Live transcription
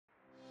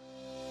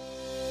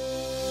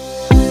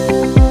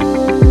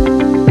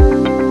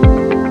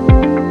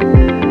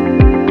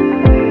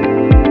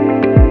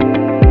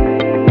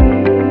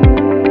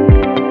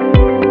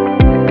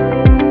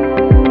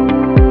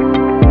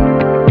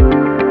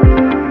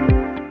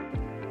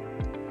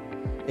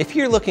If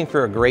you're looking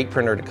for a great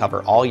printer to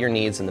cover all your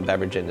needs in the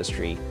beverage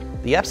industry,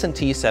 the Epson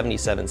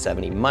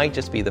T7770 might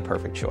just be the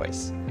perfect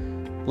choice.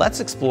 Let's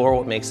explore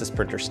what makes this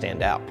printer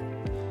stand out.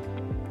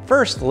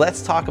 First,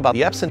 let's talk about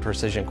the Epson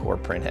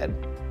PrecisionCore Printhead.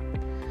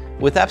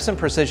 With Epson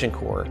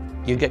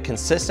PrecisionCore, you get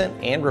consistent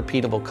and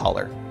repeatable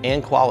color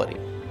and quality.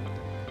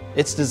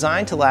 It's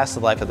designed to last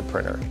the life of the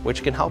printer,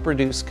 which can help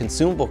reduce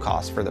consumable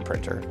costs for the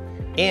printer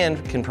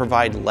and can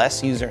provide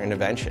less user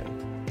intervention.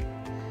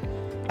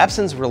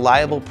 Epson's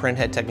reliable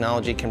printhead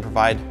technology can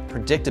provide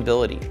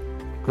predictability,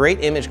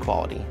 great image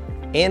quality,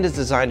 and is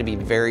designed to be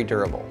very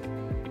durable.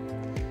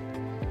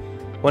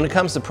 When it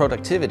comes to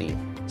productivity,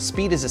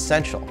 speed is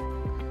essential.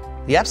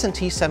 The Epson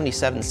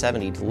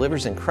T7770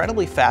 delivers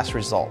incredibly fast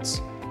results,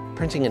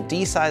 printing a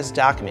D-sized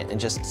document in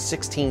just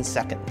 16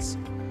 seconds.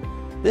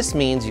 This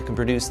means you can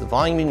produce the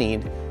volume you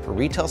need for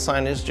retail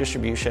signage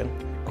distribution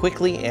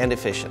quickly and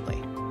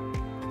efficiently.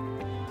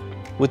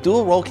 With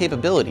dual roll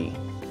capability,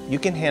 you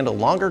can handle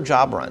longer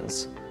job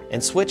runs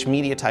and switch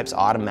media types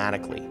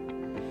automatically,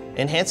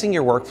 enhancing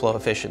your workflow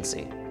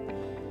efficiency.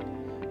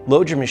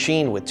 Load your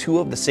machine with 2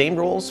 of the same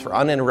rolls for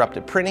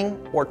uninterrupted printing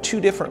or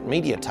 2 different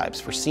media types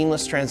for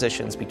seamless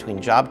transitions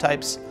between job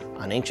types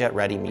on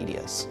inkjet-ready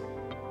medias.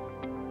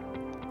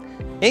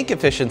 Ink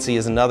efficiency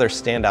is another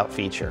standout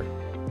feature.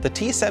 The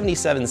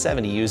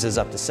T7770 uses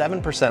up to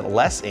 7%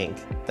 less ink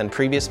than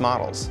previous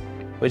models,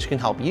 which can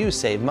help you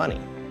save money.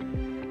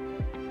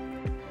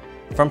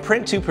 From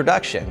print to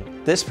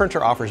production, this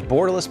printer offers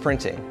borderless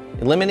printing,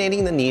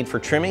 eliminating the need for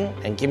trimming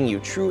and giving you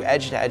true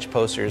edge-to-edge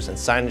posters and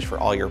signage for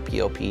all your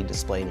POP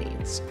display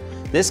needs.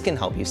 This can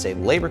help you save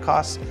labor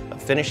costs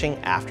of finishing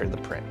after the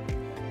print.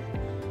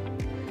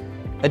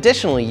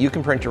 Additionally, you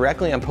can print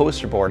directly on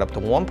poster board up to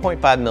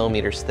 1.5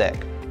 millimeters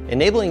thick,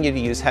 enabling you to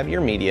use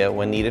heavier media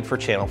when needed for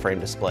channel frame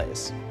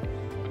displays.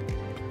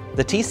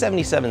 The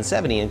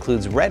T7770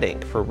 includes red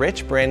ink for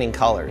rich branding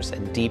colors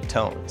and deep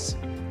tones.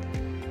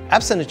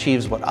 Epson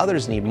achieves what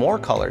others need more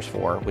colors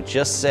for with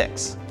just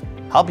 6,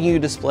 helping you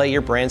display your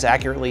brands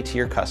accurately to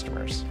your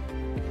customers.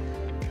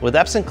 With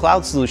Epson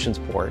Cloud Solutions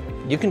port,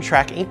 you can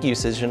track ink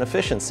usage and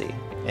efficiency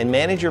and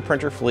manage your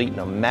printer fleet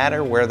no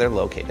matter where they're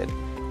located.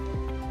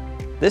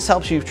 This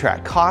helps you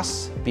track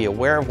costs, be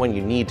aware of when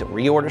you need to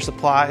reorder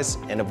supplies,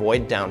 and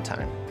avoid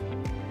downtime.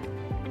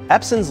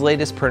 Epson's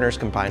latest printers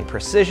combine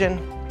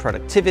precision,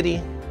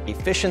 productivity,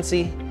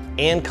 efficiency,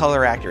 and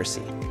color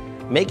accuracy,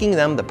 making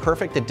them the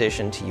perfect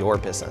addition to your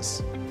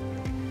business.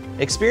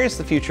 Experience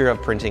the future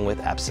of printing with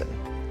Epson.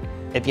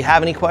 If you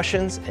have any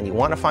questions and you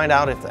want to find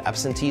out if the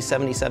Epson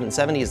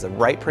T7770 is the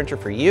right printer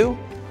for you,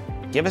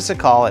 give us a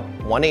call at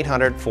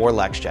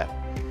 1-800-4LEXJET.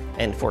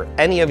 And for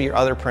any of your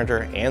other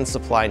printer and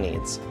supply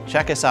needs,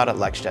 check us out at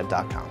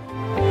lexjet.com.